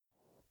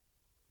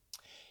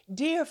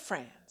Dear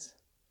friends,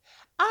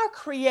 our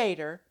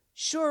Creator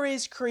sure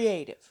is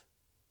creative.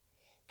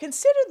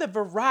 Consider the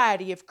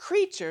variety of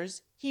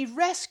creatures He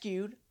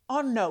rescued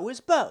on Noah's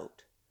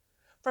boat,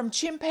 from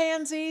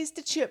chimpanzees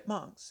to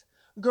chipmunks,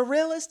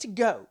 gorillas to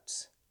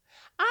goats.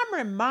 I'm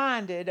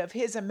reminded of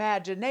His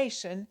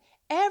imagination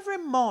every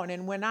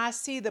morning when I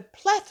see the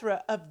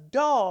plethora of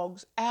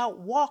dogs out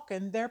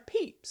walking their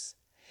peeps.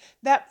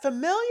 That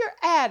familiar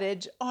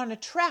adage on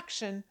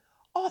attraction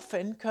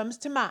often comes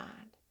to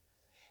mind.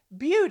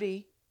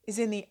 Beauty is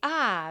in the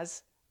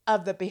eyes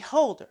of the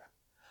beholder.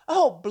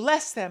 Oh,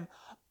 bless them!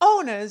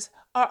 Owners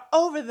are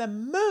over the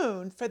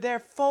moon for their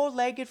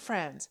four-legged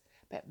friends.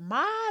 But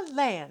my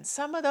land,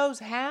 some of those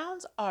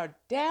hounds are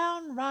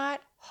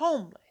downright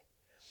homely.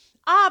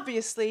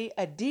 Obviously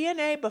a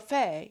DNA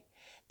buffet,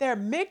 their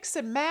mix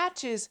and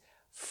match is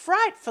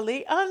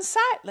frightfully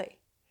unsightly.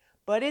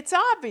 But it's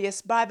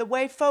obvious by the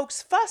way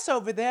folks fuss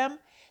over them,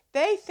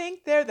 they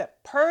think they're the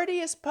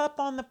purtiest pup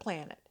on the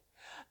planet.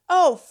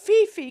 Oh,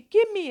 Fifi,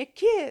 give me a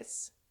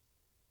kiss.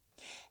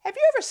 Have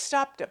you ever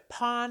stopped to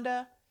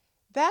ponder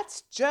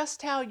that's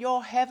just how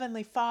your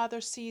Heavenly Father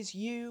sees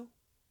you?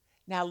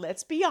 Now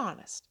let's be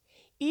honest.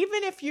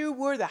 Even if you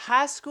were the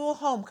high school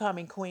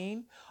homecoming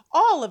queen,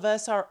 all of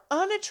us are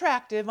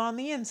unattractive on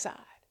the inside.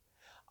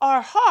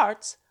 Our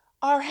hearts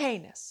are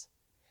heinous.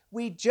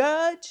 We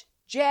judge,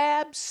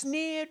 jab,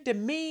 sneer,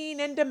 demean,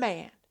 and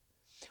demand.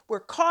 We're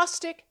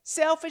caustic,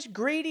 selfish,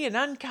 greedy, and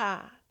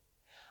unkind.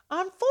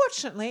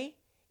 Unfortunately,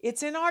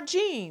 it's in our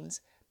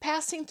genes,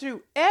 passing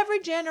through every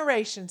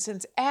generation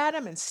since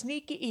Adam and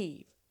Sneaky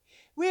Eve.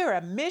 We're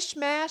a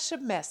mishmash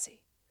of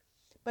messy.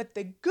 But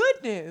the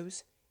good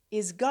news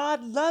is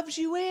God loves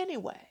you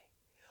anyway.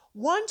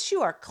 Once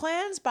you are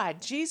cleansed by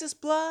Jesus'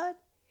 blood,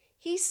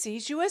 He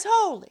sees you as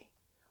holy,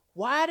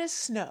 white as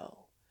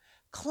snow,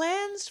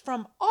 cleansed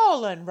from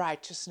all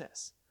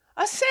unrighteousness.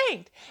 A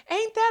saint,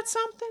 ain't that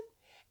something?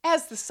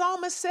 As the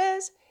psalmist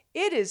says,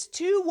 it is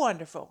too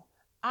wonderful.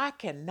 I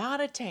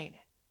cannot attain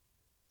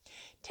it.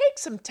 Take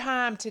some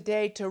time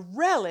today to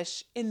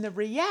relish in the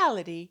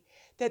reality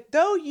that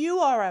though you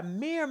are a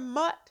mere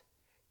mutt,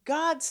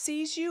 God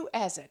sees you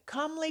as a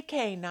comely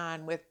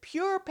canine with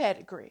pure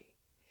pedigree.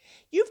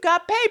 You've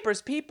got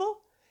papers,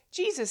 people.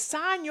 Jesus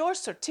signed your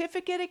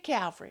certificate at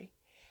Calvary.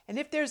 And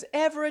if there's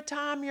ever a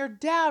time you're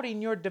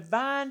doubting your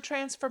divine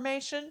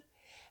transformation,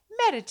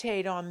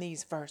 meditate on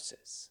these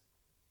verses.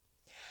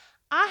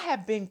 I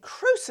have been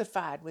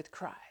crucified with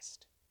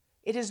Christ.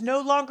 It is no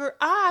longer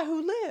I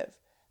who live,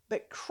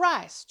 but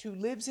Christ who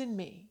lives in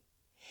me.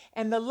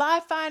 And the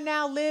life I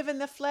now live in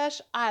the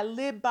flesh, I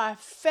live by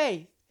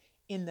faith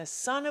in the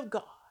Son of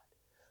God,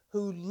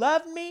 who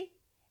loved me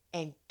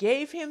and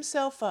gave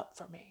Himself up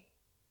for me.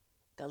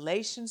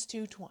 Galatians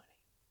 2:20.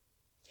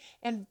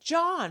 And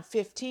John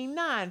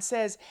 15:9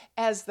 says,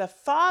 as the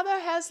Father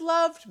has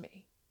loved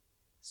me,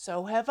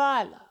 so have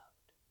I loved.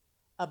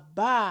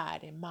 Abide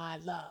in my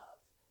love.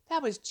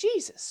 That was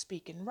Jesus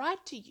speaking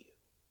right to you.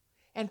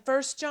 And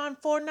 1 John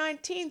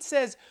 4:19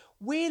 says,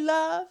 we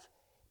love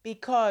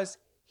because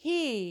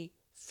He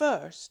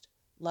first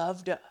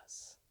loved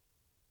us.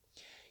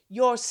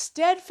 Your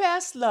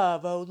steadfast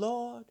love, O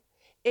Lord,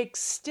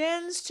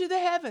 extends to the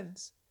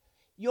heavens,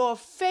 your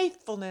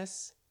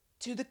faithfulness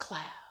to the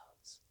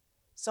clouds.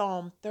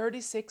 Psalm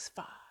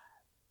 36:5.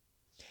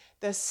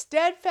 The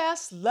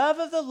steadfast love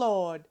of the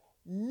Lord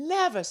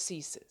never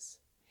ceases.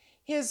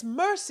 His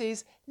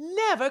mercies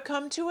never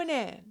come to an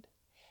end.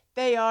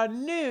 They are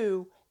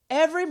new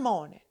every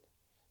morning.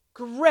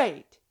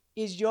 Great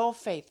is your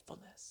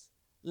faithfulness.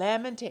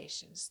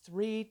 Lamentations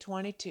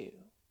 3:22.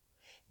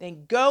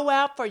 Then go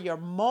out for your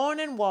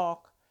morning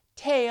walk,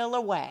 tail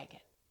a wagging.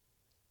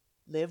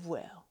 Live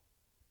well.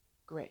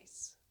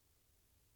 Grace.